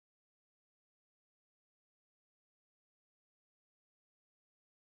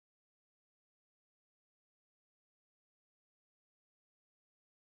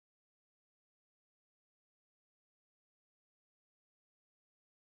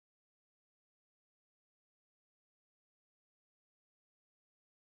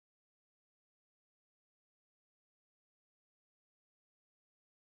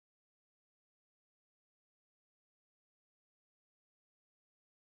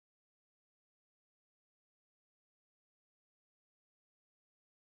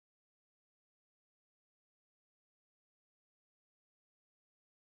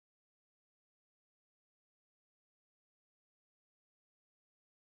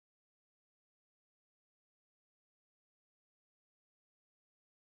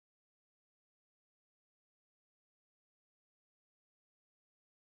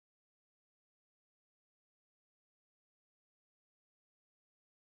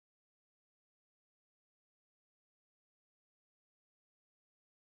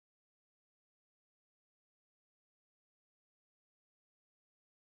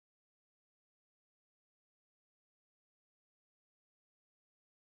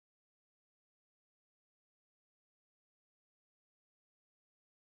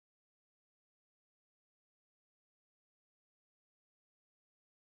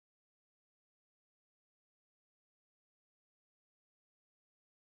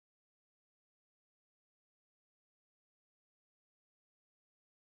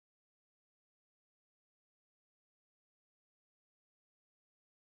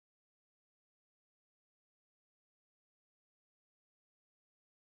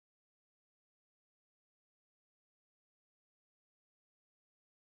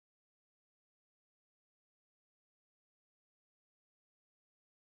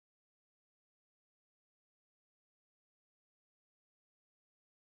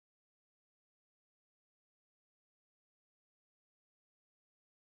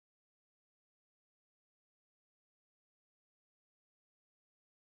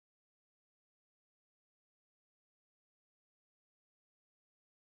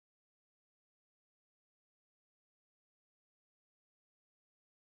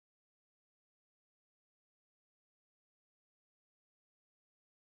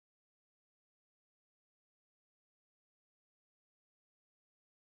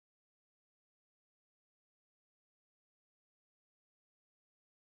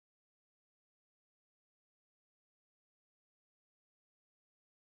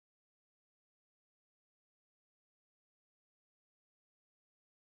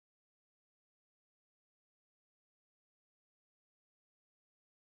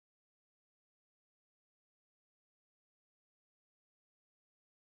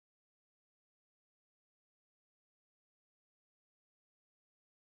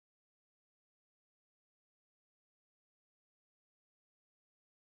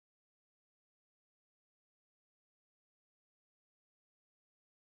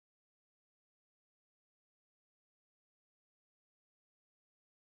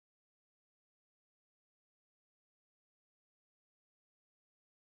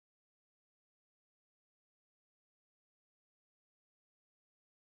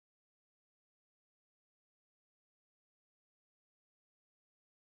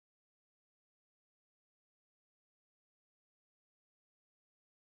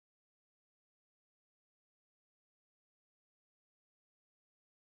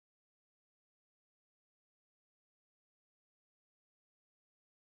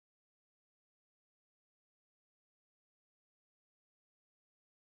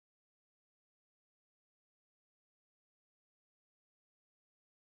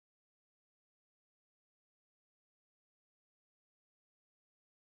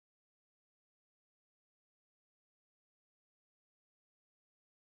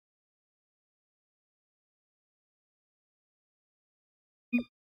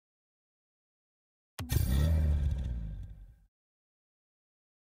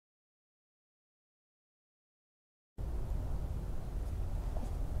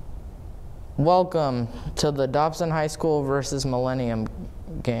Welcome to the Dobson High School versus Millennium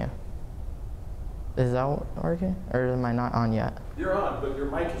game. Is that working? Or am I not on yet? You're on, but your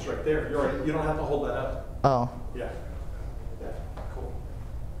mic is right there. You're right. You don't have to hold that up. Oh. Yeah. Yeah. Cool.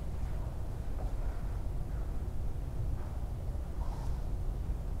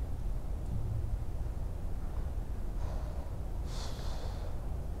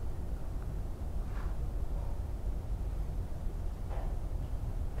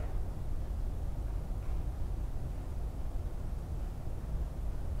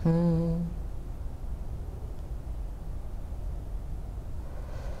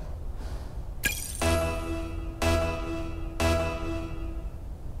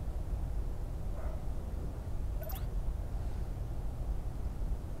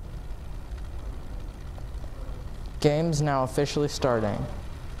 Game's now officially starting.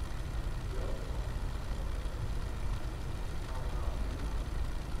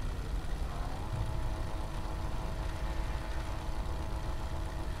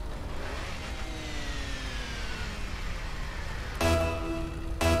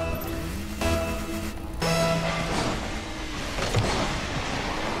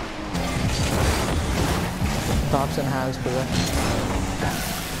 Dobson has possession.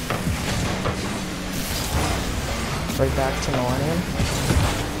 Right back to Millennium.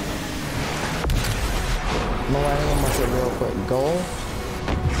 Millennium with a real quick goal.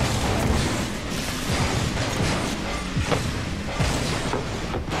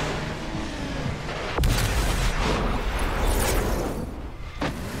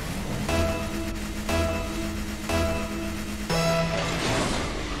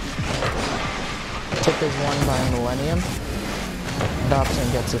 Tip is won by Millennium.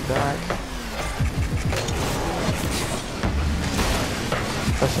 Dobson gets it back.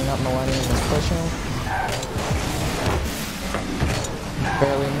 Pushing up, Millennium is pushing.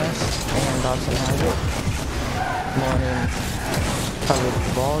 Barely missed, and Dobson has it. Millennium covers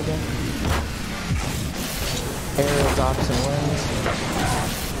the ball again. Aerial Dobson wins.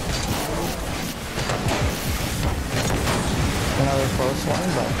 Another close one,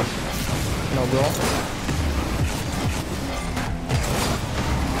 but no goal.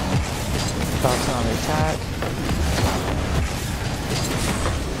 Dobson on the attack.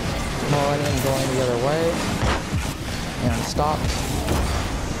 Millennium going the other way, and stopped.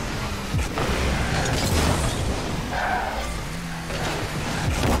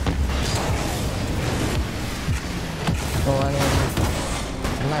 Millennium,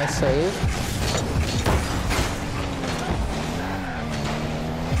 nice save.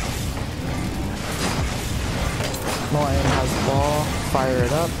 Millennium has the ball, fire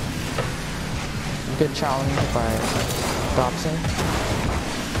it up. Good challenge by Dobson.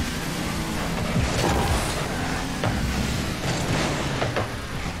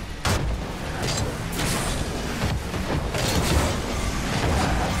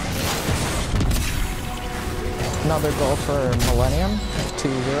 Another goal for Millennium,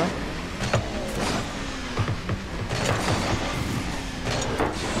 2-0.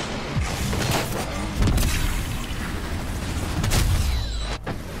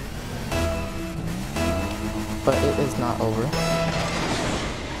 But it is not over.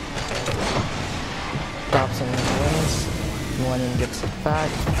 Dobson wins. Millennium gets it back.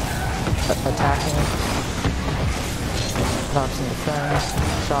 Attacking. Dobson defends.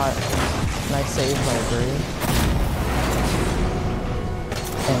 Shot. Nice save by Brady.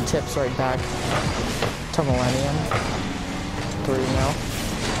 And tips right back to Millennium. 3-0.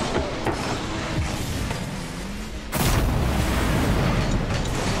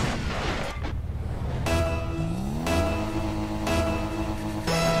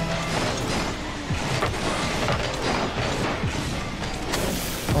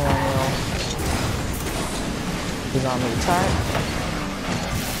 He's on the attack.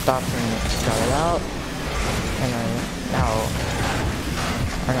 Dobson got it out. And then now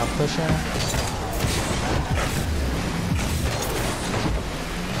are now pushing.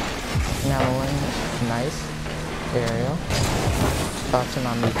 Now Millennium, nice. Aerial. Dobson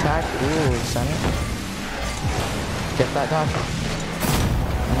on the attack. Ooh, center. Get that, Dobson.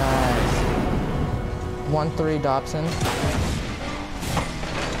 Nice. 1-3 Dobson.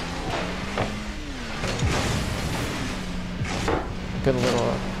 Good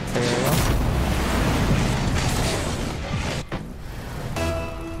little aerial.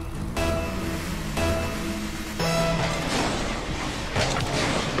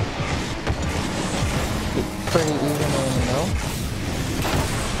 Pretty evenly in the middle.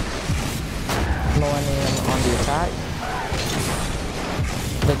 Millennium on the attack.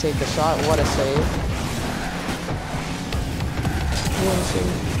 They take the shot. What a save. What a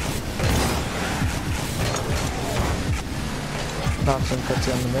save. Dobson puts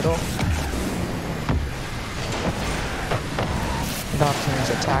it in the middle. Dobson is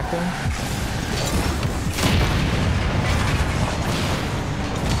attacking.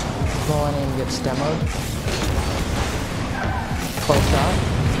 Millennium gets demoed. Close shot.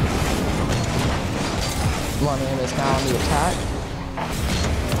 Millennium is now on the attack.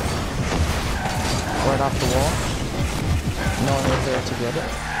 Right off the wall. No one was there to get it.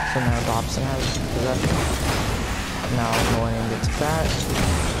 So now Dobson has possession. Now Millennium gets it back.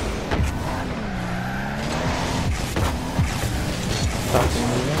 Dobson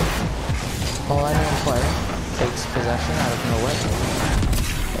moving. Millennium player takes possession out of nowhere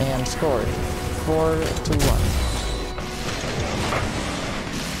and scored 4-1.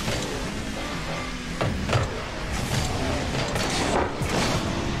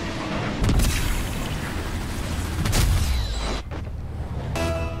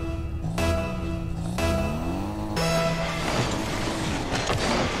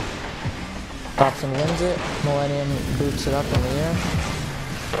 Dobson wins it. Millennium boots it up in the air.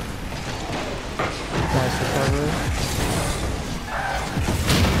 Nice recovery.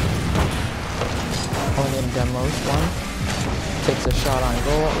 Millennium demos one. Takes a shot on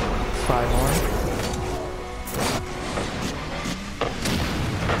goal. 5-1.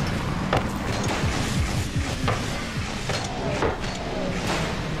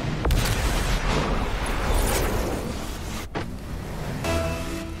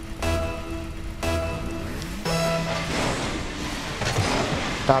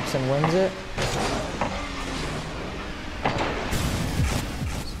 Dobson wins it.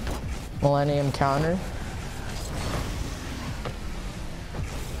 Millennium counter.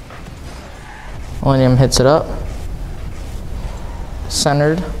 Millennium hits it up.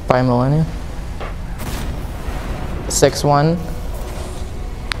 Centered by Millennium. 6-1.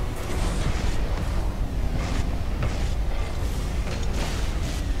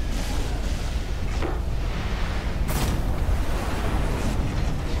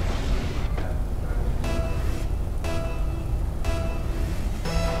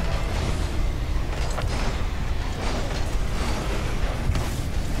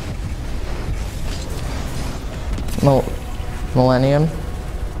 Millennium.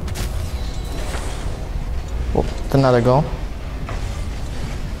 Oh, another goal.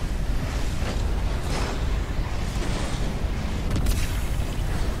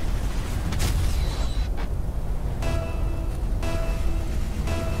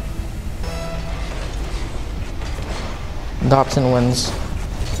 Dobson wins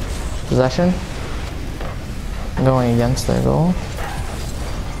possession, going against their goal.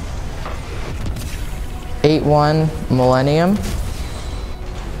 8-1 Millennium.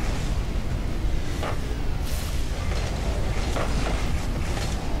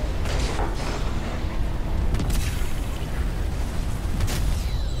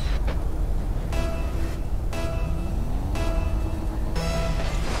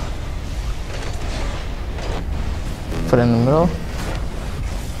 Put it in the middle.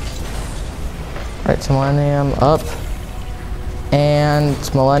 Right to Millennium, up. And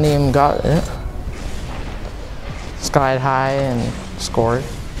Millennium got it. Skied high and scored.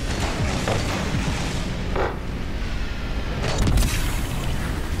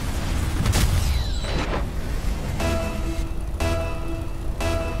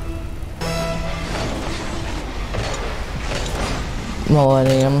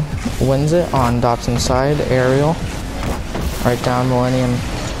 Millennium wins it on Dobson's side, aerial. Right down, Millennium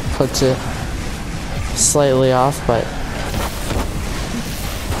puts it slightly off, but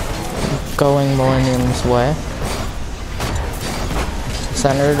going Millennium's way.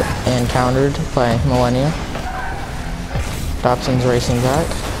 Centered and countered by Millennium. Dobson's racing back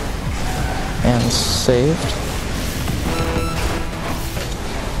and saved.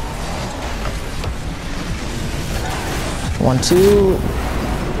 One, two.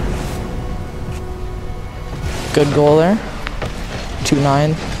 Good goal there.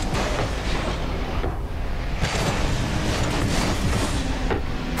 2-9.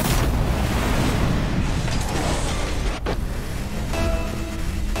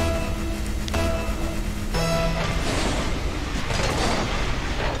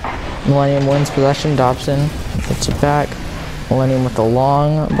 Millennium wins possession. Dobson gets it back. Millennium with the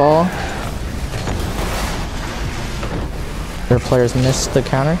long ball. Their players missed the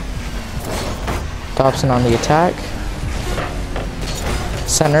counter. Dobson on the attack.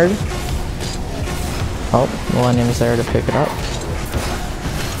 Centered. Oh, Millennium's there to pick it up.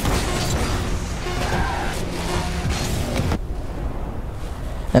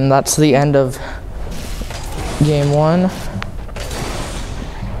 And that's the end of game one.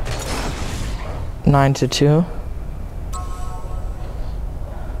 9-2.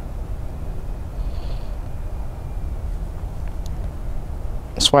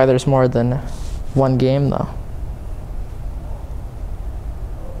 That's why there's more than one game though.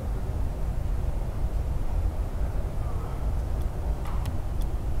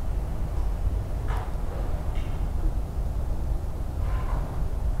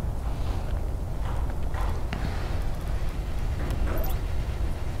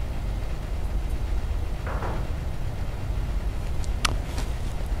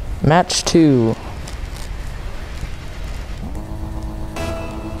 Match 2.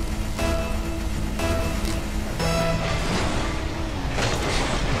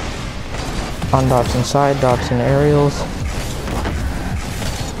 On Dobson's side, Dobson aerials.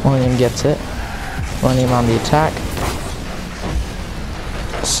 Millennium gets it. Millennium on the attack.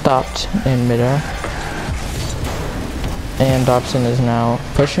 Stopped in midair. And Dobson is now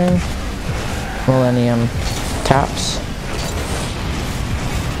pushing. Millennium taps.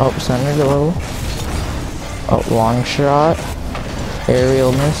 Oh, centered a little. Oh, long shot.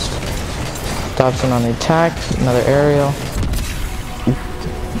 Aerial missed. Dobson on the attack. Another aerial.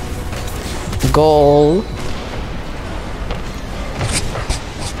 Goal.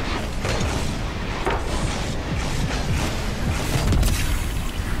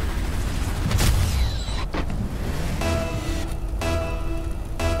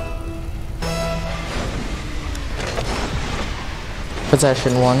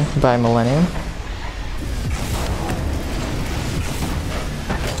 Possession won by Millennium.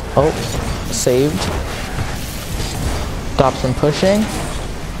 Oh, saved. Dobson pushing.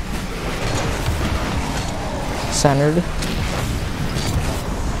 Centered.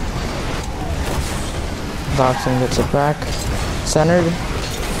 Dobson gets it back. Centered.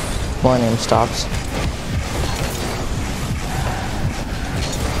 Millennium stops.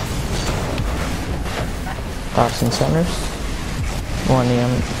 Dobson centers.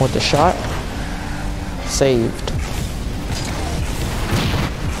 Millennium with the shot. Saved.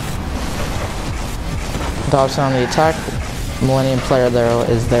 Dobson on the attack. Millennium player there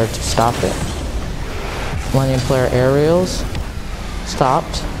is there to stop it. Millennium player aerials.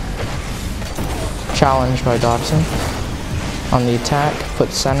 Stopped. Challenged by Dobson. On the attack. Put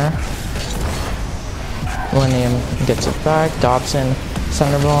center. Millennium gets it back. Dobson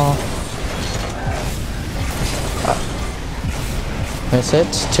center ball. Miss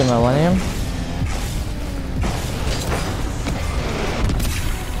it to Millennium.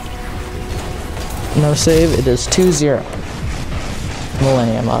 No save. It is 2-0.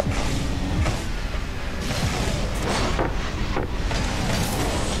 Millennium up.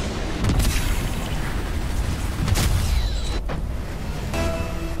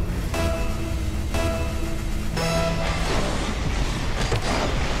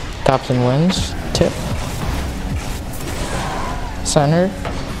 Dobson wins. Tip. Center.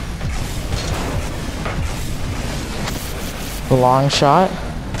 Long shot.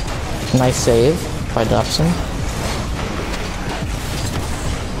 Nice save by Dobson.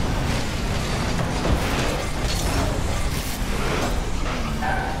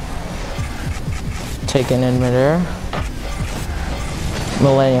 Taken in midair.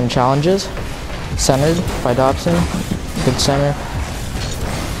 Millennium challenges. Centered by Dobson. Good center.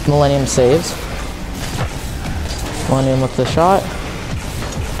 Millennium saves. Millennium with the shot.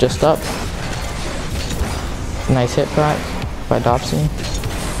 Just up. Nice hit back by Dobson.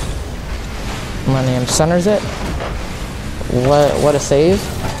 Millennium centers it. What a save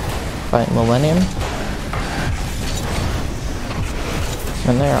by Millennium.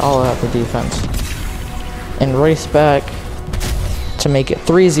 And they're all out the defense. And race back to make it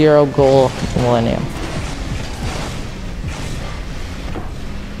 3-0 goal Millennium.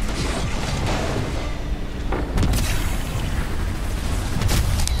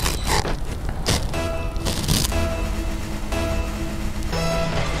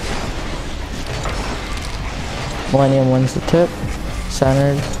 Millennium wins the tip.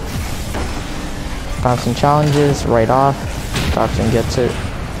 Centered. Dobson challenges. Right off. Dobson gets it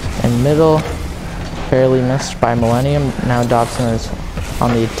in middle. Barely missed by Millennium. Now Dobson is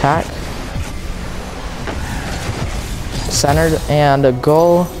on the attack. Centered. And a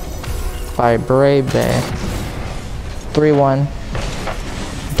goal by Bray Bay. 3-1.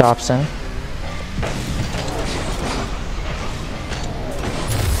 Dobson.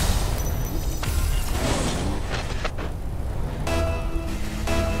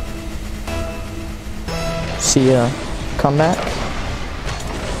 See a comeback.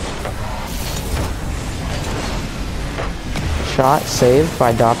 Shot saved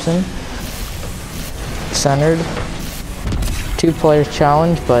by Dobson. Centered. 2 players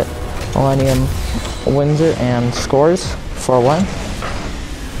challenged, but Millennium wins it and scores 4-1.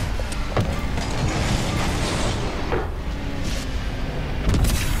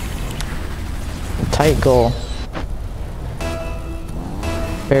 Tight goal.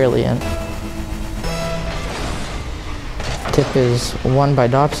 Barely in. Tip is won by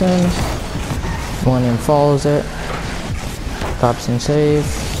Dobson. Millennium follows it. Dobson save.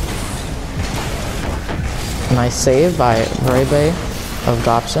 Nice save by Vrebe of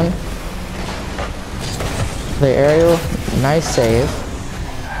Dobson. The aerial, nice save.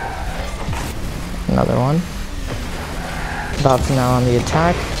 Another one. Dobson now on the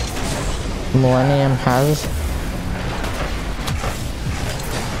attack. Millennium has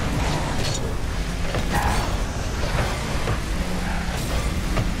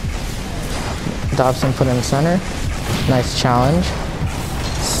Dobson put in center. Nice challenge.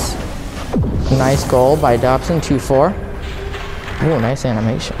 Nice goal by Dobson, 2-4. Ooh, nice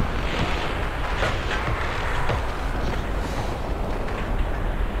animation.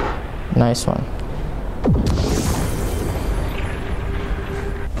 Nice one.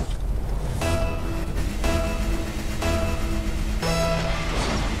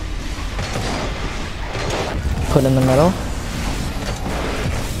 Put in the middle.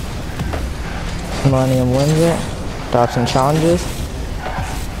 Millennium wins it. Dobson challenges.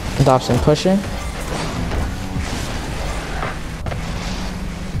 Dobson pushing.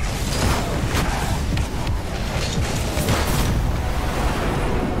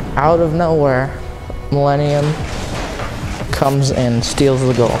 Out of nowhere, Millennium comes and steals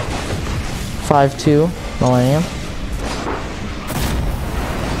the goal. 5-2, Millennium.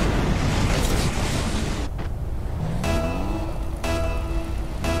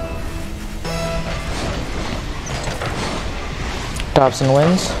 Dobson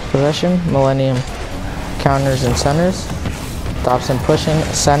wins possession. Millennium counters and centers. Dobson pushing,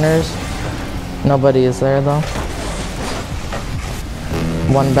 centers. Nobody is there though.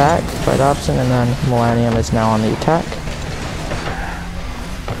 One back by Dobson, and then Millennium is now on the attack.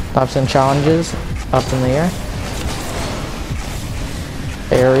 Dobson challenges up in the air.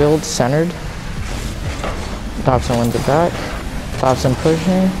 Aerial, centered. Dobson wins it back. Dobson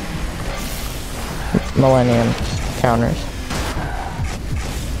pushing. Millennium counters.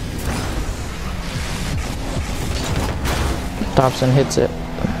 Dobson hits it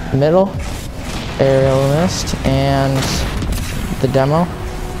middle. Aerial missed, and the demo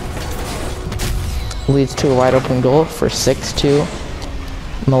leads to a wide open goal for 6-2.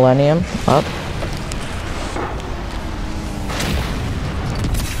 Millennium up.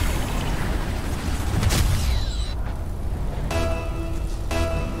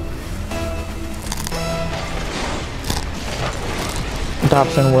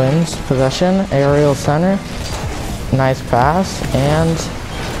 Dobson wins possession, aerial center, nice pass, and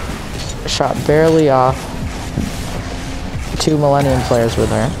shot barely off. Two Millennium players were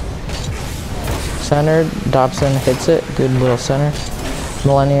there. Centered, Dobson hits it, good little center.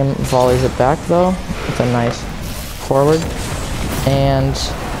 Millennium volleys it back though, with a nice forward. And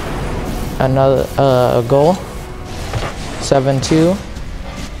another a goal, 7-2.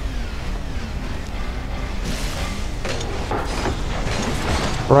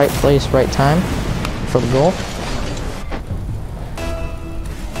 Right place, right time for the goal.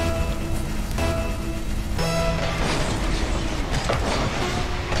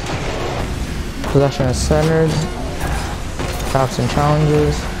 Possession is centered. Dobson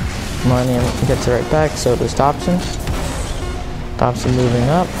challenges. Millennium gets it right back, so does Dobson. Dobson moving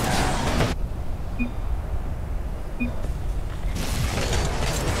up.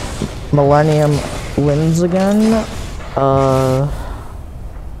 Millennium wins again.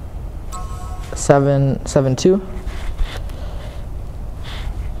 7-2.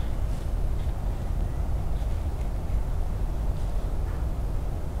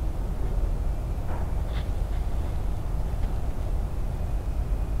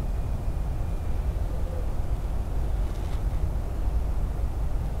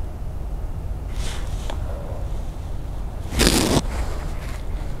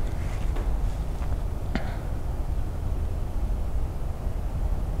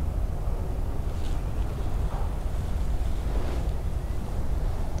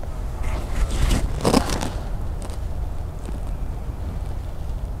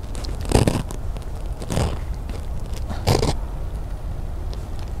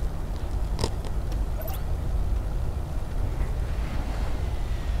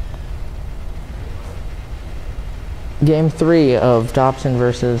 Game 3 of Dobson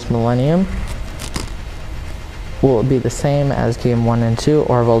versus Millennium. Will it be the same as game 1 and 2,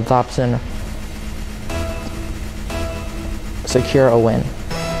 or will Dobson secure a win?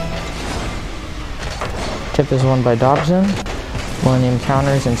 Tip is won by Dobson. Millennium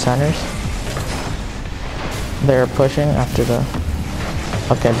counters and centers. They're pushing after the...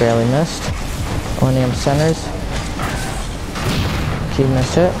 Okay, barely missed. Millennium centers. He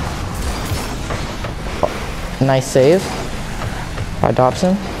missed it. Nice save by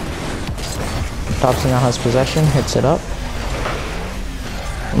Dobson. Dobson now has possession, hits it up.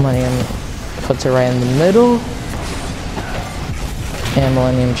 Millennium puts it right in the middle. And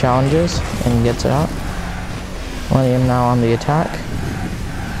Millennium challenges and gets it out. Millennium now on the attack.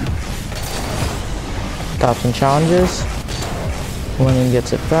 Dobson challenges. Millennium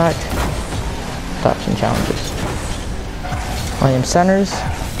gets it back. Dobson challenges. Millennium centers.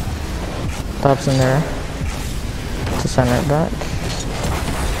 Dobson there to center it back.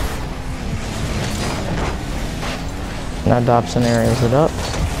 Now Dobson aerials it up.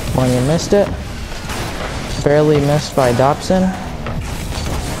 Millennium missed it. Barely missed by Dobson.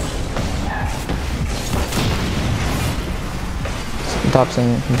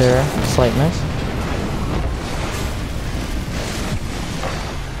 Dobson there, slight miss.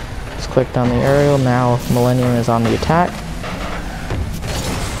 Just clicked on the aerial. Now Millennium is on the attack.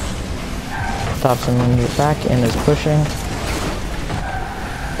 Dobson wins it back and is pushing.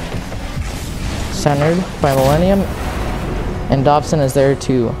 Centered by Millennium. And Dobson is there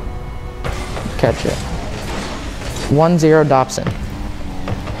to catch it. 1-0 Dobson.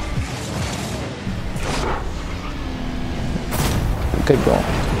 Good goal.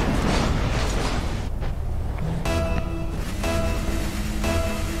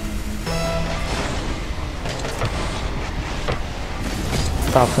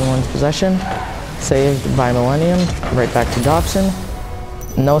 Dobson wins possession. Saved by Millennium. Right back to Dobson.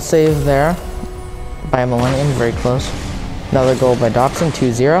 No save there by Millennium. Very close. Another goal by Dobson.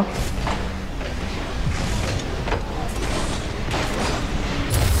 2-0.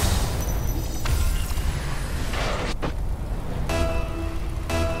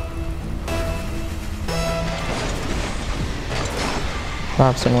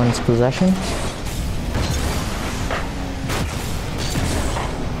 Dobson wins possession.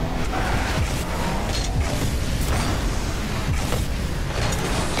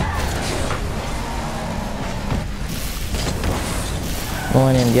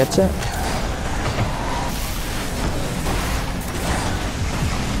 Millennium gets it.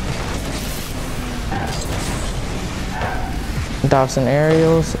 Dobson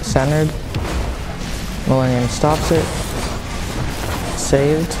aerials, centered. Millennium stops it.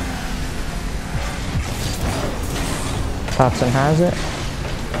 Saved. Dobson has it.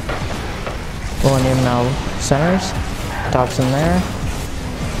 Millennium now centers. Dobson there.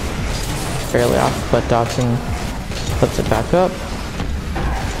 Barely off, but Dobson puts it back up.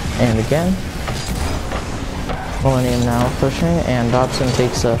 And again. Millennium now pushing, and Dobson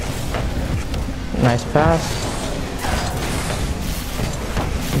takes a nice pass.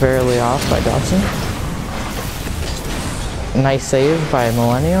 Barely off by Dobson. Nice save by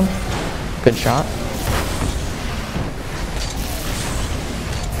Millennium. Good shot.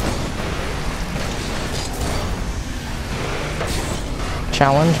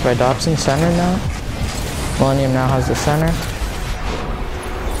 Challenge by Dobson, center now. Millennium now has the center.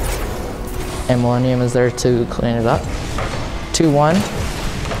 And Millennium is there to clean it up. 2-1.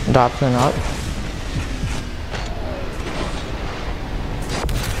 Dobson up.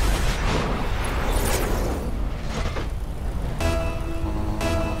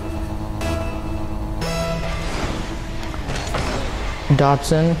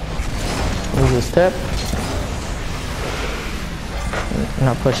 Dobson loses tip.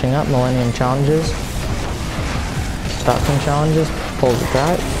 Now pushing up. Millennium challenges. Dobson challenges. Pulls it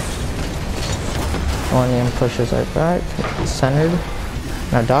back. Millennium pushes right back. Centered.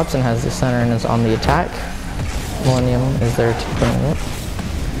 Now Dobson has the center and is on the attack. Millennium is there to clean it up.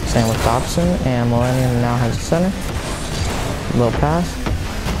 Same with Dobson, and Millennium now has the center. Little pass.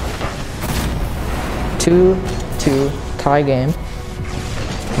 2-2 tie game.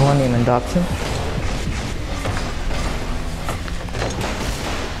 Millennium and Dobson.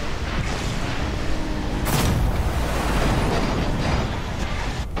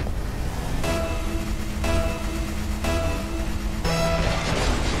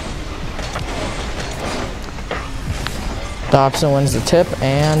 Dobson wins the tip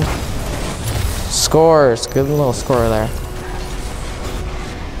and scores. Good little score there.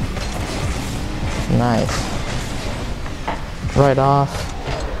 Nice. Right off.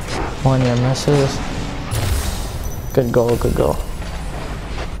 Millennium misses. Good goal, good goal.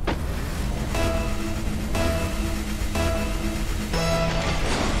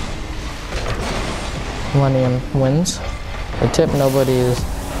 Millennium wins. The tip, nobody is.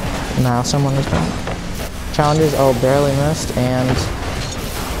 Now someone is gone. Challenges, oh, barely missed and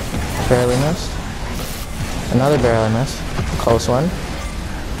barely missed. Another barely missed. Close one.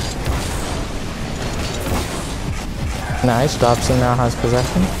 Nice, Dobson now has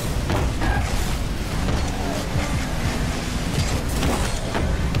possession.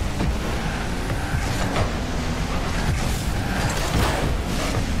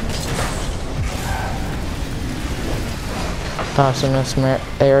 Dobson missed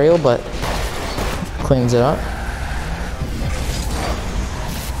aerial, but cleans it up.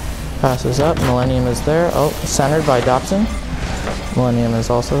 Passes up, Millennium is there. Oh, centered by Dobson. Millennium is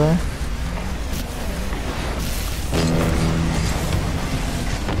also there.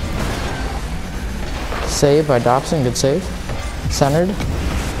 Save by Dobson, good save. Centered.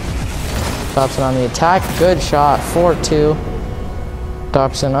 Dobson on the attack, good shot, 4-2.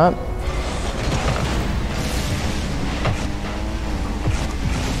 Dobson up.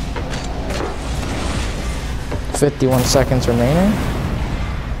 .51 seconds remaining.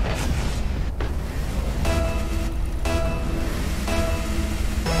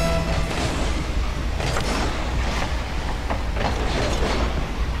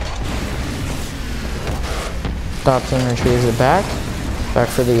 Dobson retrieves it back. Back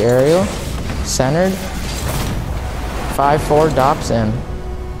for the aerial. Centered. 5-4 Dobson.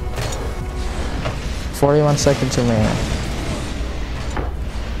 41 seconds remaining.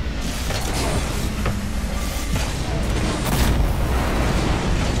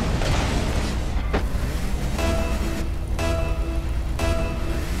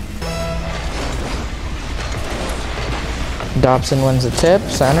 Dobson wins the tip,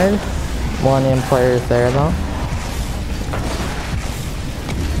 centered. Millennium player is there though.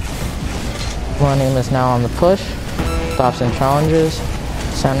 Millennium is now on the push. Dobson challenges.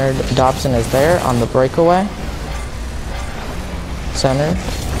 Centered. Dobson is there on the breakaway. Centered.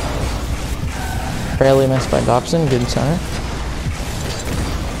 Barely missed by Dobson. Good center.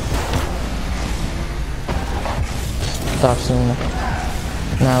 Dobson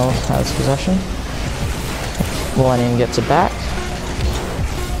now has possession. Millennium gets it back.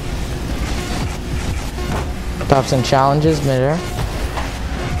 Dobson challenges midair.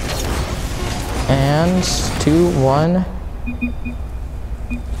 And 2-1.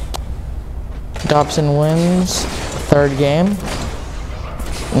 Dobson wins third game.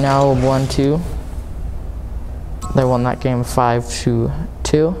 Now 1-2. They won that game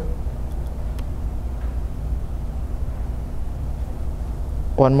 5-2.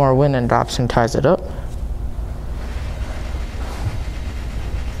 One more win and Dobson ties it up.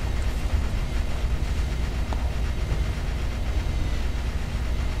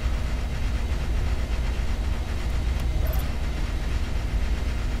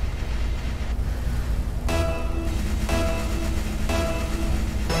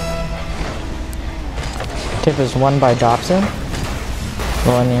 Tip is won by Dobson.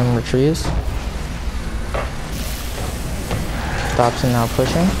 Millennium retrieves. Dobson now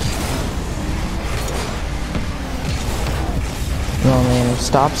pushing. Millennium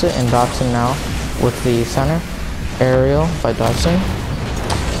stops it, and Dobson now with the center. Aerial by Dobson.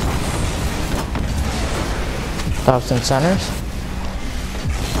 Dobson centers.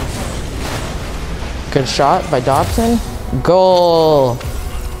 Good shot by Dobson. Goal!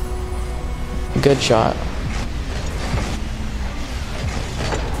 Good shot.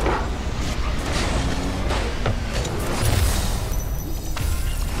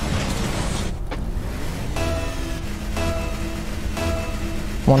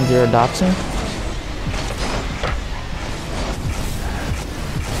 .1-0 Dobson.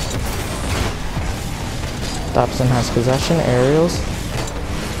 Dobson has possession, aerials.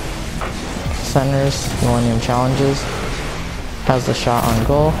 Centers, Millennium challenges. Has the shot on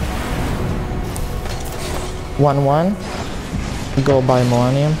goal. 1-1. Goal by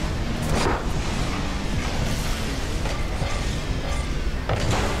Millennium.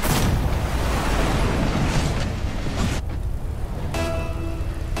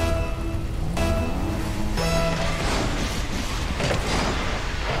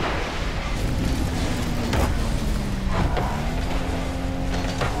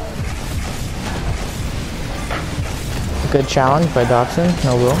 Good challenge by Dobson,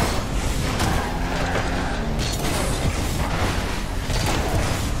 no rule.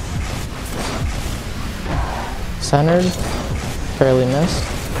 Centered, fairly missed.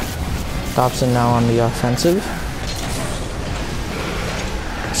 Dobson now on the offensive.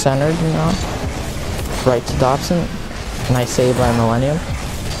 Centered now. Right to Dobson. Nice save by Millennium.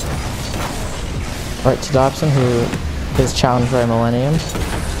 Right to Dobson, who is challenged by Millennium.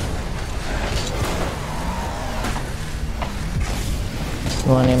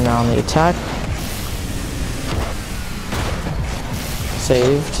 Millennium now on the attack.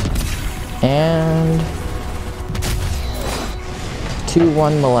 Saved. And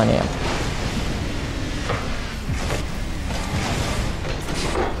 2-1 Millennium.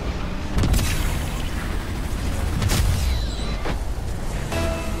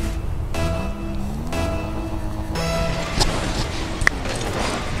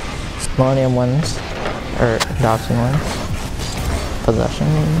 Millennium wins, or Dobson wins. Possession.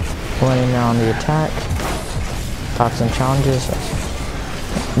 Millennium now on the attack. Dobson challenges.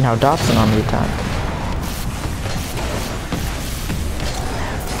 Now Dobson on the attack.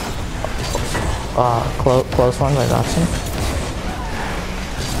 Close one by Dobson.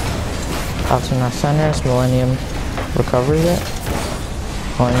 Dobson now centers. Millennium recovers it.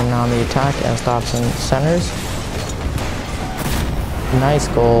 Millennium now on the attack as Dobson centers. Nice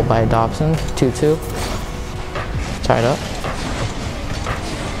goal by Dobson. 2-2. Tied up.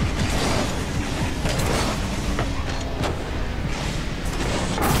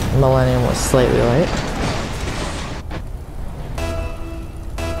 Millennium was slightly late.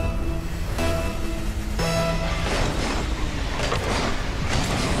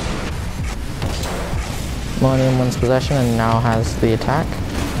 Millennium wins possession and now has the attack.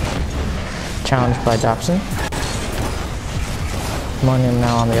 Challenged by Dobson. Millennium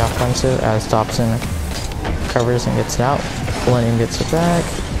now on the offensive as Dobson covers and gets it out. Millennium gets it back.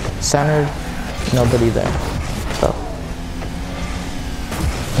 Centered. Nobody there. So.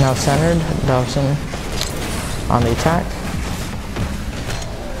 Now centered. Dobson on the attack.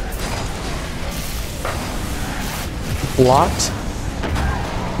 Blocked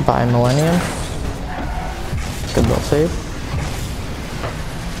by Millennium. Good little save.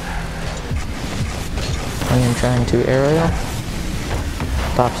 Millennium trying to aerial.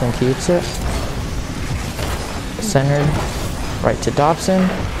 Dobson keeps it. Centered. Right to Dobson.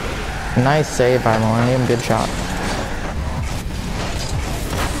 Nice save by Millennium. Good shot.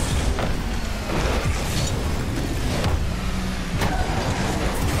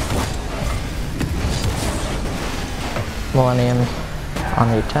 Millennium on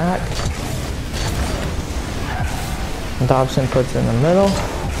the attack. Dobson puts it in the middle.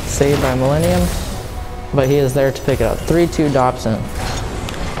 Saved by Millennium. But he is there to pick it up. 3-2 Dobson.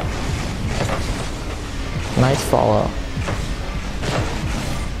 Nice follow.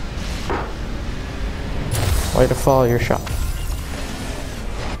 Way to follow your shot.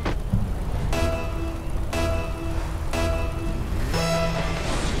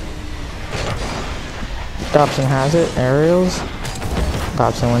 Dobson has it. Aerials.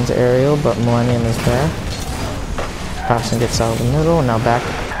 Dobson wins the aerial, but Millennium is there. Dobson gets out of the middle. Now back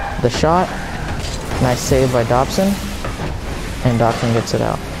the shot. Nice save by Dobson. And Dobson gets it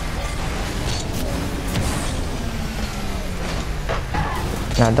out.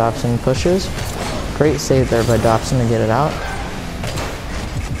 Now Dobson pushes. Great save there by Dobson to get it out.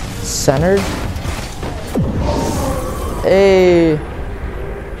 Centered. Hey!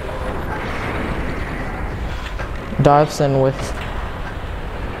 Dobson with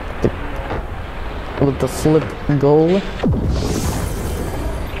the flip goal.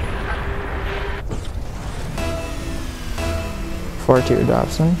 (4-2)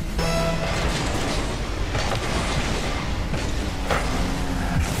 Dobson.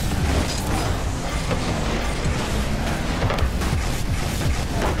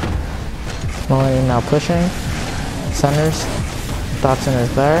 Millennium now pushing. Centers. Dobson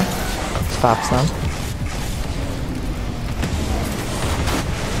is there. Stops them.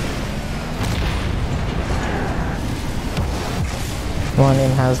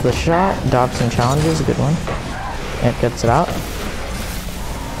 Millennium has the shot. Dobson challenges. A good one. It gets it out.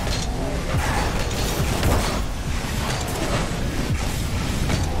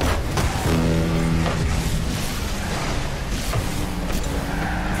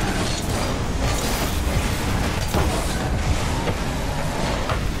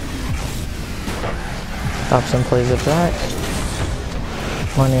 Dobson plays it back.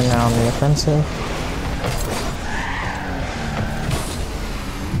 Millennium now on the offensive.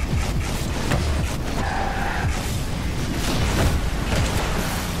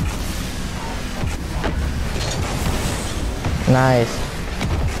 Nice.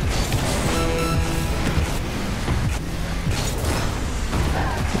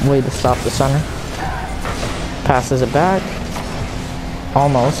 Way to stop the center. Passes it back.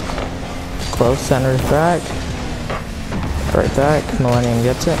 Almost. Close. Centers back. Right back. Millennium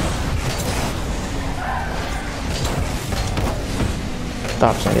gets it.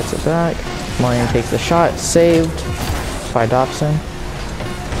 Dobson gets it back. Millennium takes the shot. Saved by Dobson.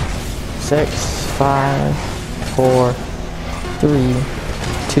 6, 5, 4, 3,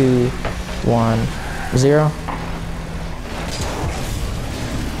 2, 1, 0.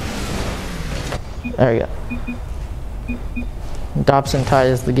 There we go. Dobson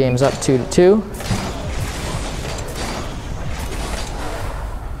ties the games up 2-2.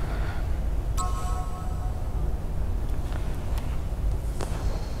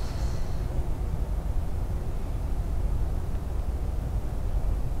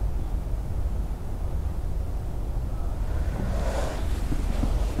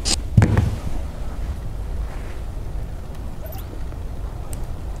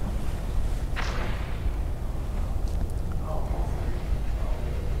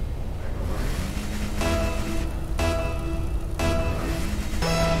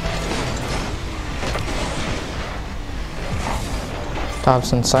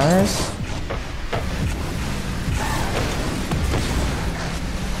 Dobson centers.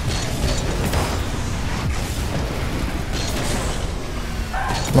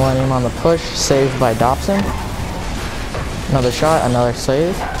 Millennium on the push, saved by Dobson. Another shot, another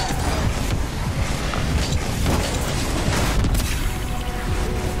save.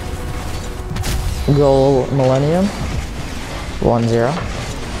 Goal Millennium, 1-0.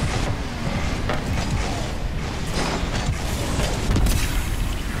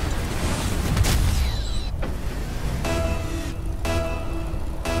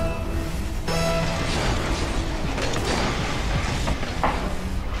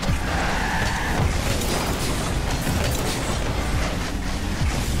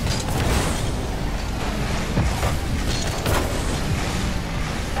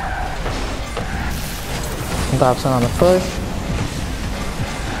 Dobson on the push.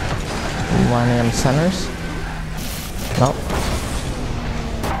 Millennium centers. Nope.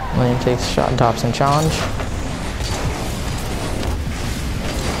 Millennium takes a shot. Dobson challenge.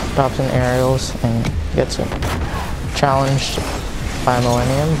 Dobson aerials and gets it. Challenged by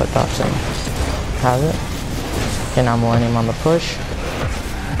Millennium, but Dobson has it. Okay, now Millennium on the push.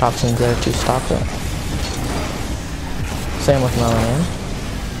 Dobson's there to stop it. Same with Millennium.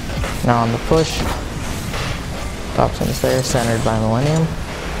 Now on the push. Dobson's there, centered by Millennium.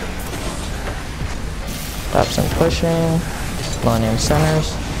 Dobson pushing. Millennium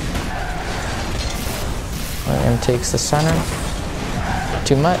centers. Millennium takes the center.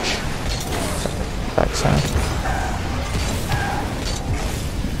 Too much. Back center.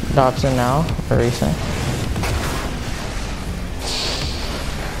 Dobson now, erasing.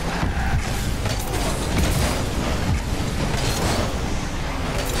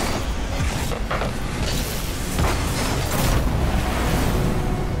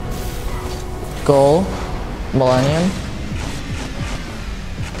 Goal, Millennium.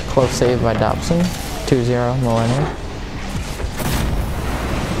 Close save by Dobson. 2-0 Millennium.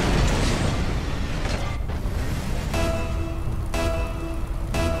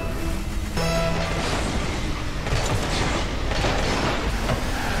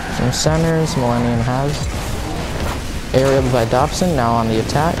 Some centers, Millennium has. Aerial by Dobson, now on the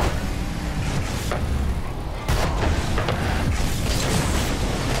attack.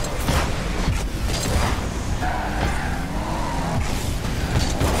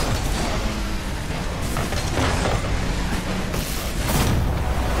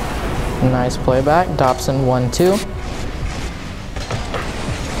 Nice playback. Dobson 1-2.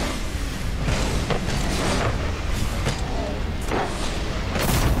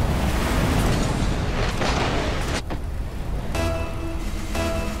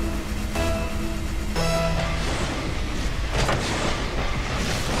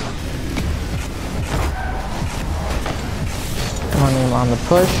 Millennium on the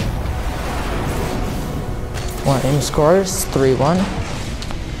push. Millennium scores 3-1.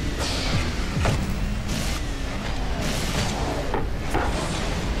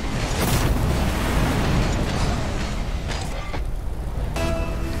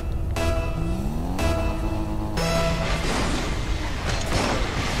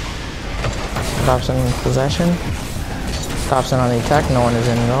 Dobson in possession. Dobson on the attack. No one is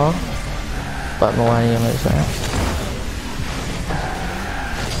in at all. But Millennium is there.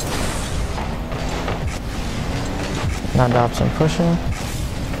 Now Dobson pushing.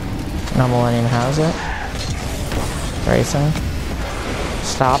 Now Millennium has it. Racing.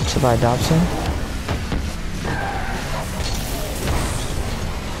 Stopped by Dobson.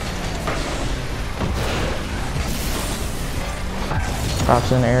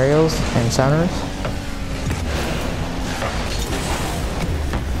 Dobson aerials and centers.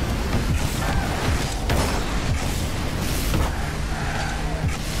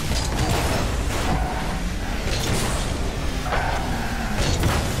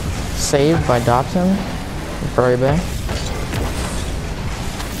 Saved by Dobson. Very big.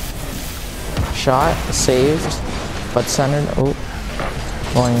 Shot, saved, but centered. Oh,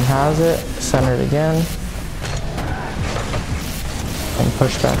 Millennium has it. Centered again. And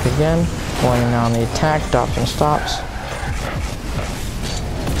push back again. Millennium now on the attack. Dobson stops.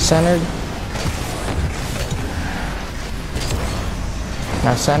 Centered.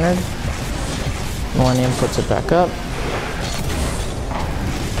 Now centered. Millennium puts it back up.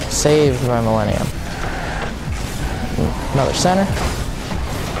 Saved by Millennium. Another center.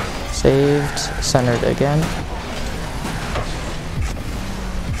 Saved. Centered again.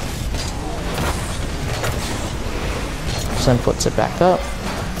 Then puts it back up.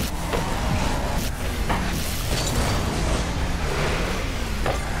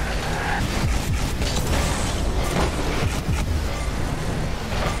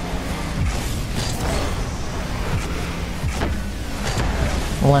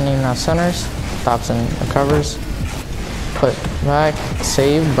 Millennium now centers. Dobson recovers. Put back.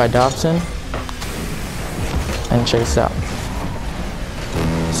 Saved by Dobson. And chased out.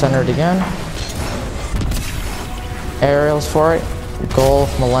 Centered again. Aerials for it. Goal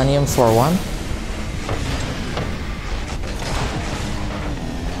Millennium 4-1.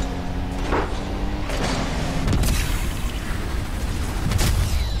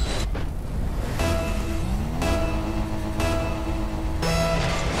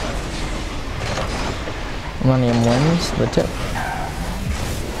 Millennium wins the tip.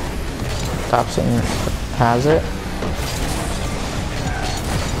 Dobson has it.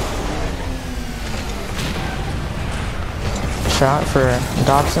 Shot for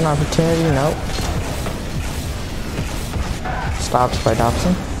Dobson opportunity, nope. Stops by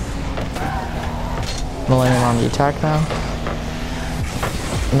Dobson. Millennium on the attack now.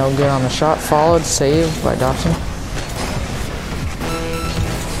 No good on the shot, followed, saved by Dobson.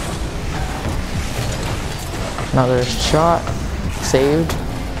 Another shot, saved.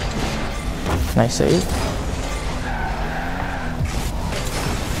 Nice save.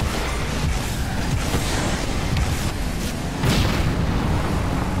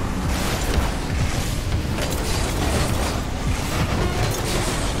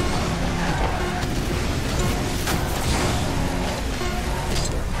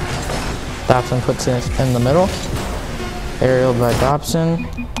 Dobson puts it in the middle. Aerial by Dobson.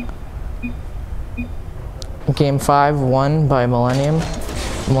 Game 5 won by Millennium.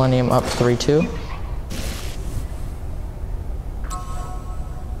 Millennium up 3-2.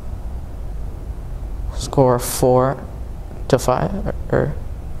 Score 4-5 or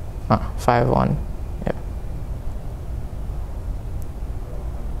 5-1. Yeah.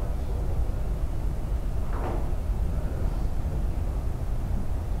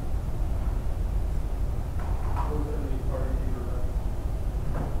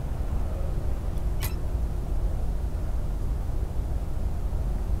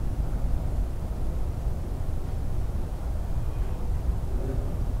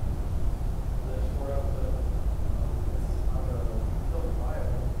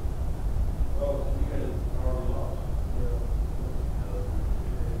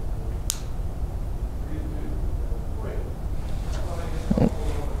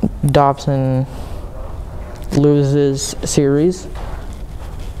 Dobson loses series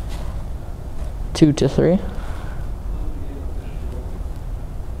 2-3.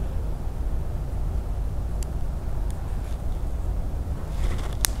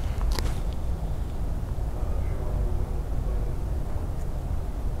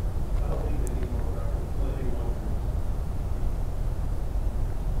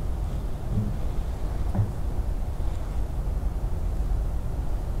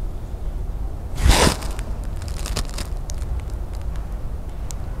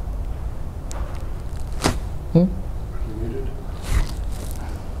 Hmm?